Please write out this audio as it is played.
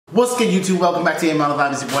What's good, YouTube? Welcome back to AML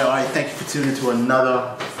Live. It's your boy Ari. Thank you for tuning in to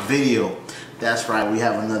another video. That's right, we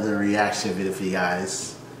have another reaction video for you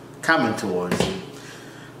guys coming towards you.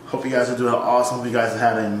 Hope you guys are doing awesome. Hope you guys are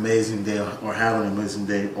having an amazing day or having an amazing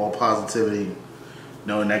day. All positivity,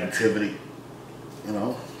 no negativity. You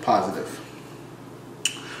know, positive.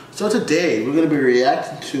 So today we're going to be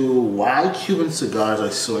reacting to why Cuban cigars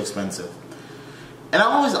are so expensive. And I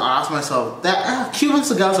always ask myself that Cuban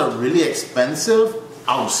cigars are really expensive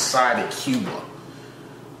outside of Cuba.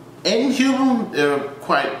 In Cuba, they're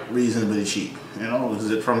quite reasonably cheap, you know, because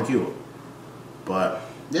it's from Cuba. But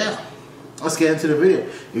yeah, let's get into the video.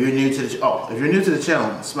 If you're new to the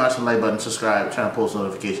channel, smash the like button, subscribe, turn on post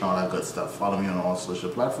notification, all that good stuff. Follow me on all social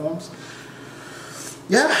platforms.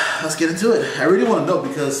 Yeah, let's get into it. I really want to know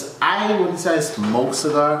because I wouldn't say I smoke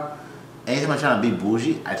cigar. Anytime I try to be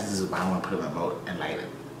bougie, I want to put it in my mouth and light it.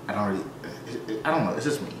 I don't know. It's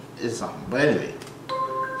just me. It's something. But anyway.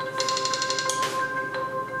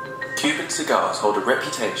 Cuban cigars hold a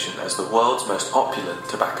reputation as the world's most opulent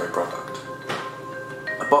tobacco product.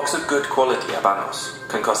 A box of good quality Habanos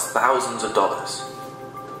can cost thousands of dollars.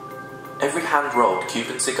 Every hand-rolled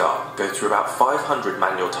Cuban cigar goes through about 500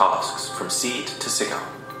 manual tasks from seed to cigar.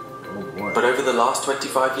 Oh, but over the last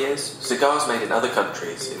 25 years, cigars made in other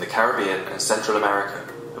countries in the Caribbean and Central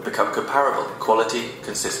America have become comparable in quality,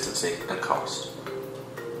 consistency and cost.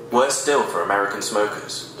 Worse still for American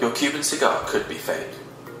smokers, your Cuban cigar could be fake.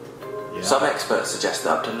 Yeah. Some experts suggest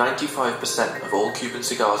that up to 95% of all Cuban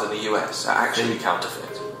cigars in the US are actually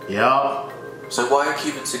counterfeit. Yeah. So why are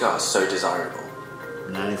Cuban cigars so desirable?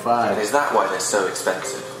 95. And is that why they're so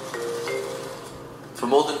expensive? For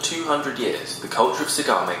more than 200 years, the culture of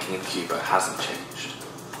cigar making in Cuba hasn't changed.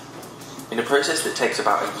 In a process that takes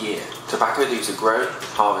about a year, tobacco leaves are grown,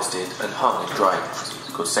 harvested and hung in drying houses,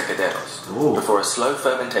 called secaderos, before a slow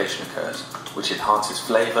fermentation occurs, which enhances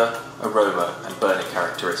flavour, aroma and burning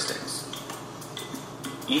characteristics.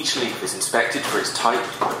 Each leaf is inspected for its type,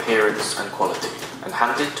 appearance and quality, and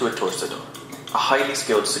handed to a torcedor, a highly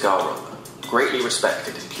skilled cigar roller, greatly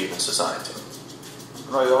respected in Cuban society.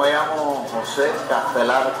 No, yo me llamo José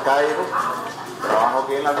Castelar Cairo, trabajo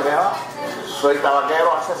aquí en la Creva, soy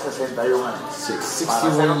tabaquero hace 61 años.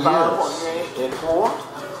 61 years. En Cuba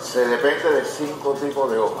se depende de 5 tipos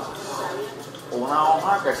de hojas. Una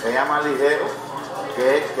hoja que se llama ligero,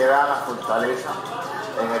 que es que da la fortaleza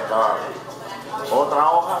en el tabaco.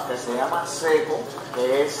 Otra hoja que se llama seco,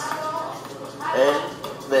 que es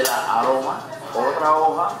el de la aroma. Otra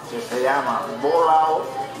hoja que se llama volado,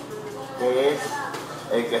 que es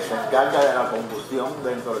el que se encarga de la combustión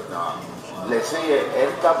dentro del tabaco. Le sigue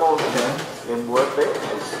el capote, que envuelve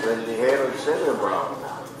el ligero, el seco y el volado.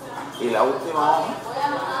 Y la última hoja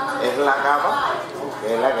es la capa,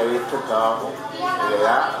 que es la que viste el tabaco y le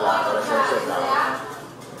da la presencia del tabaco.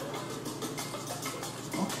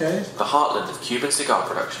 Okay. The heartland of Cuban cigar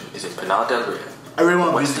production is in Pinar del Rio, Everyone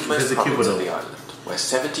the wants to westernmost visit Cuba province of though. the island, where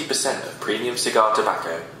 70% of premium cigar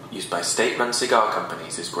tobacco used by state-run cigar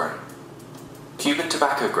companies is grown. Cuban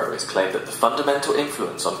tobacco growers claim that the fundamental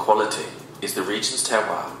influence on quality is the region's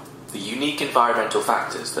terroir, the unique environmental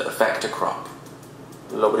factors that affect a crop.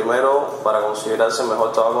 Lo primero para considerarse el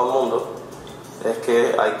mejor tabaco del mundo es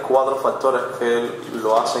que hay 4 factores que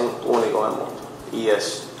lo hacen único en el mundo, y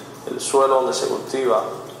es el suelo donde se cultiva,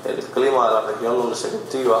 el clima de la región donde se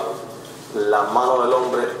cultiva, la mano del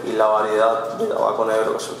hombre y la variedad de tabaco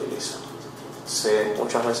negro que se utiliza.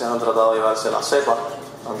 Muchas veces han tratado de llevarse la cepa,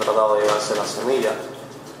 han tratado de llevarse la semilla,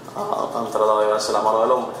 han tratado de llevarse la mano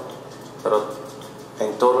del hombre, pero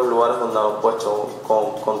en todos los lugares donde han puesto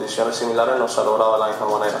con condiciones similares no se ha logrado de la misma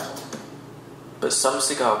manera. But some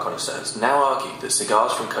cigar connoisseurs now argue that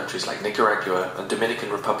cigars from countries like Nicaragua and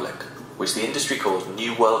Dominican Republic, which the industry calls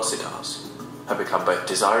New World cigars, have become both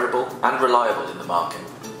desirable and reliable in the market.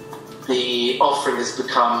 The offering has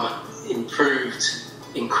become improved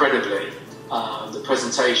incredibly. The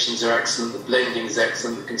presentations are excellent, the blending is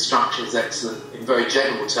excellent, the construction is excellent. In very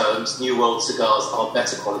general terms, New World cigars are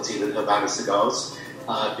better quality than Havana cigars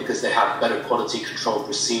because they have better quality control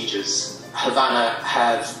procedures. Havana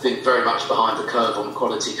have been very much behind the curve on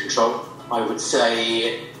quality control. I would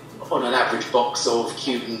say on an average box of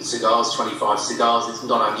Cuban cigars, 25 cigars, it's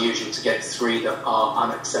not unusual to get 3 that are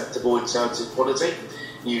unacceptable in terms of quality,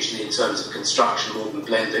 usually in terms of construction more than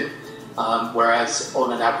blending. Whereas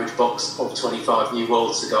on an average box of 25 New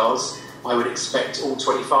World cigars, I would expect all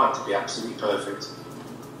 25 to be absolutely perfect.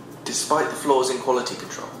 Despite the flaws in quality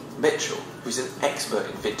control, Mitchell, who's an expert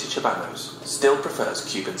in vintage Habanos, still prefers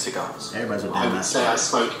Cuban cigars. Everybody's a I would say I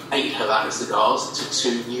smoked 8 Havana cigars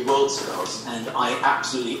to 2 New World cigars, and I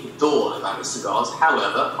absolutely adore Havana cigars.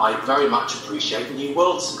 However, I very much appreciate New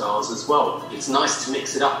World cigars as well. It's nice to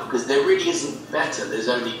mix it up because there really isn't better, there's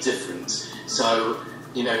only different. So,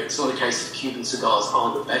 you know, it's not a case of Cuban cigars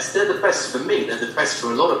aren't the best. They're the best for me, they're the best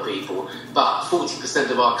for a lot of people, but 40%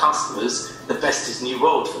 of our customers, the best is New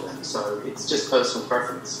World for them, so it's just personal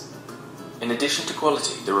preference. In addition to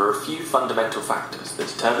quality, there are a few fundamental factors that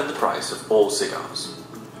determine the price of all cigars.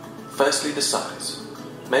 Firstly, the size.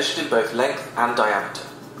 Measured in both length and diameter,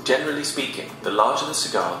 generally speaking, the larger the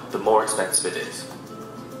cigar, the more expensive it is.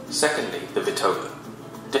 Secondly, the vitola.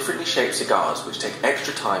 Differently shaped cigars which take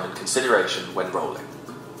extra time and consideration when rolling.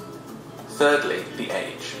 Thirdly, the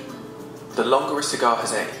age. The longer a cigar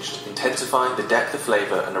has aged, intensifying the depth of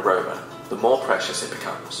flavour and aroma, the more precious it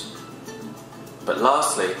becomes. But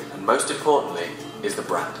lastly, and most importantly, is the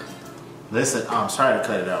branding. Listen, I'm sorry to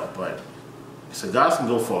cut it out, but cigars can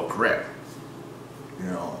go for a grip. You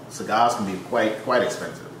know, cigars can be quite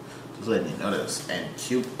expensive. Just letting you know this. And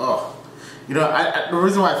cute, oh. You know, the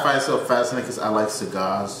reason why I find it so fascinating is I like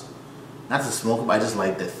cigars. Not to smoke them, but I just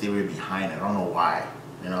like the theory behind it. I don't know why,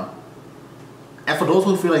 you know. And for those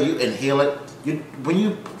who feel like you inhale it, when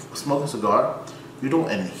you smoke a cigar, you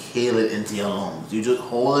don't inhale it into your lungs. You just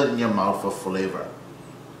hold it in your mouth for flavor.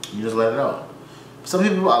 You just let it out. Some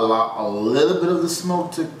people allow a little bit of the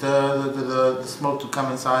smoke the smoke to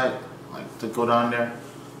come inside, like to go down there.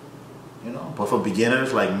 You know, but for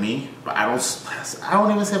beginners like me, but I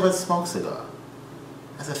don't even say if I smoke cigar.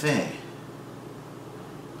 That's the thing.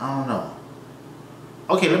 I don't know.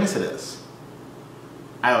 Okay, let me say this.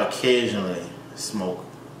 I occasionally smoke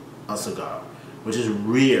a cigar, which is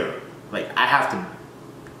rare. Like, I have to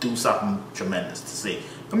do something tremendous to say,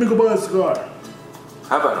 let me go buy a cigar.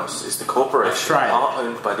 Habanos is the corporation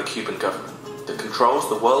owned by the Cuban government that controls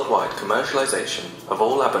the worldwide commercialization of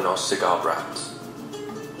all Habanos cigar brands.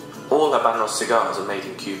 All Habanos cigars are made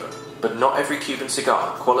in Cuba, but not every Cuban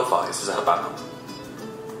cigar qualifies as a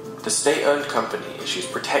Habano. The state-owned company issues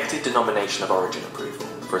protected denomination of origin approval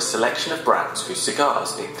for a selection of brands whose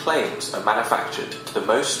cigars it claims are manufactured to the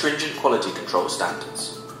most stringent quality control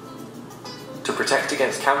standards. To protect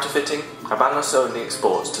against counterfeiting, Habanos only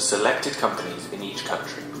exports to selected companies in each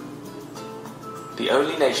country. The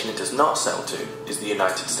only nation it does not sell to is the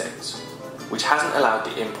United States, which hasn't allowed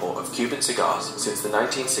the import of Cuban cigars since the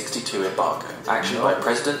 1962 embargo, actioned by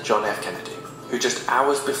President John F. Kennedy, who just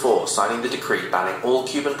hours before signing the decree banning all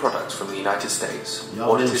Cuban products from the United States,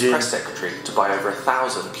 ordered his press secretary to buy over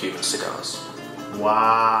 1,000 Cuban cigars.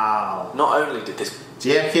 Wow. Not only did this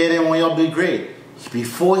JFK didn't want y'all to be great.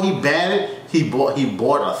 Before he banned it, he bought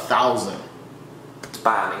 1,000.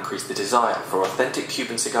 ban increased the desire for authentic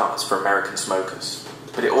Cuban cigars for American smokers,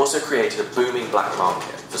 but it also created a booming black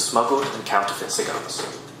market for smuggled and counterfeit cigars.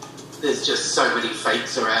 There's just so many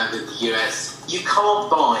fakes around in the US. You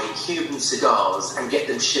can't buy Cuban cigars and get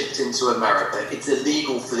them shipped into America. It's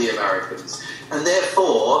illegal for the Americans. And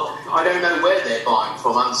therefore, I don't know where they're buying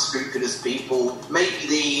from, unscrupulous people. Maybe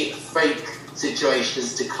the fake situation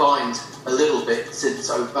has declined a little bit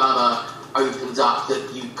since Obama opened up that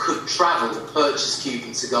you could travel, purchase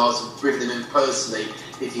Cuban cigars and bring them in personally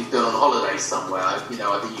if you've been on holiday somewhere. You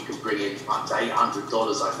know, I think you can bring in up to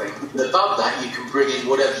 $800, I think. And above that, you can bring in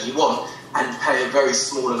whatever you want and pay a very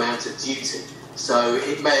small amount of duty. So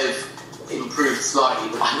it may have improved slightly,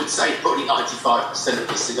 but I would say probably 95% of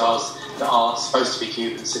the cigars that are supposed to be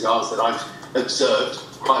Cuban cigars that I've observed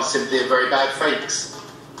quite simply are very bad fakes.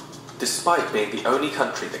 Despite being the only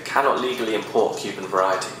country that cannot legally import Cuban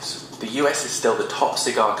varieties, the US is still the top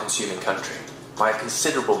cigar consuming country, by a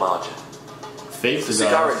considerable margin. The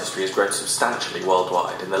cigar industry has grown substantially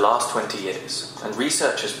worldwide in the last 20 years, and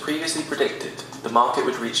researchers previously predicted the market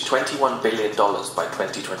would reach $21 billion by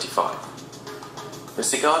 2025. But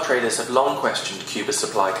cigar traders have long questioned Cuba's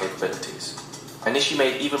supply capabilities, an issue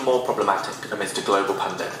made even more problematic amidst a global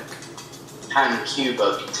pandemic. Can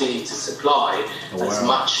Cuba continue to supply as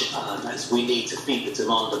much as we need to feed the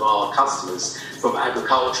demand of our customers, from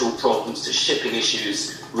agricultural problems to shipping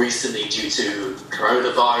issues recently due to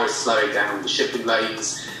coronavirus slowing down the shipping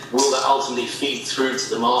lanes? Will that ultimately feed through to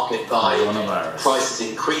the market by prices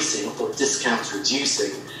increasing or discounts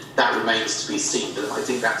reducing? That remains to be seen, but I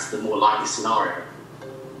think that's the more likely scenario.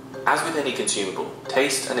 As with any consumable,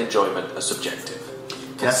 taste and enjoyment are subjective.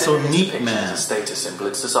 That's so neat, man. As a status symbol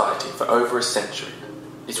in society for over a century,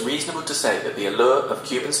 it's reasonable to say that the allure of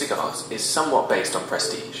Cuban cigars is somewhat based on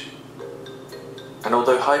prestige. And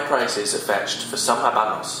although high prices are fetched for some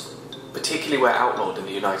Habanos, particularly where outlawed in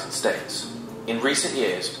the United States. In recent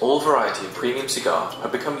years, all variety of premium cigars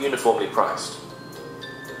have become uniformly priced.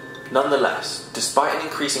 Nonetheless, despite an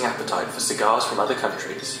increasing appetite for cigars from other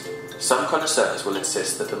countries, some connoisseurs will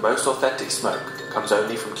insist that the most authentic smoke comes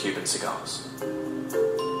only from Cuban cigars.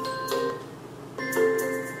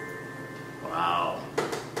 Wow.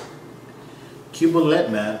 Cuba lit,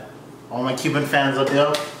 man. All my Cuban fans up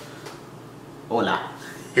there, hola.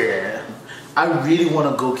 Yeah. I really want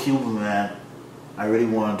to go Cuba, man. I really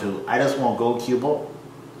want to. I just want to go Cuba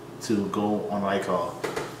to go on like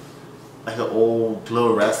an old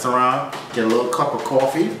little restaurant, get a little cup of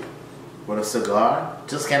coffee with a cigar,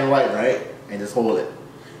 just kind of light, right? And just hold it.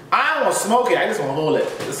 I don't want to smoke it, I just want to hold it.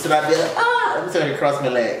 Just sit out there, let me turn it across my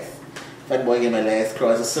legs. Fat boy get my legs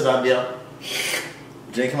crossed, just sit out there,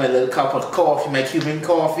 drinking my little cup of coffee, my Cuban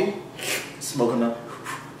coffee, smoking up.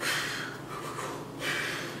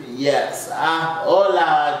 Yes,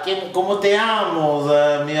 hola, ¿cómo te amo?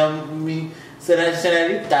 Mi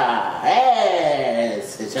señorita,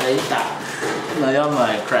 señorita. Like, I'm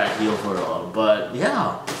like crack you for it all, but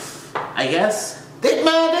yeah, I guess they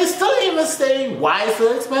still even stay. Why is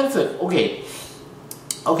it expensive? Okay,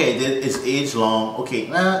 it's aged long. Okay,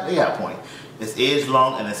 they got a point. It's aged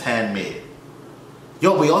long and it's handmade.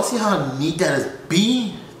 Yo, but y'all see how neat that is?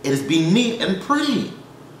 It is being neat and pretty.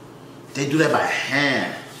 They do that by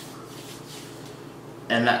hand.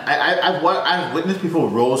 And I've witnessed people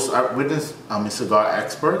roast. I've witnessed cigar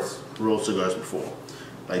experts roast cigars before.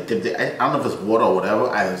 Like dip I don't know if it's water or whatever.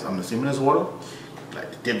 I'm assuming it's water.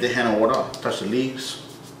 Like dip their hand in water, touch the leaves.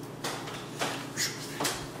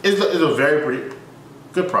 It's a very pretty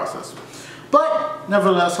good process. But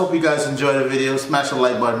nevertheless, hope you guys enjoyed the video. Smash the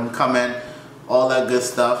like button, comment, all that good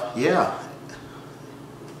stuff. Yeah,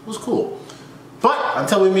 it was cool. But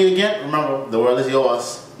until we meet again, remember the world is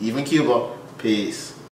yours, even Cuba. Peace.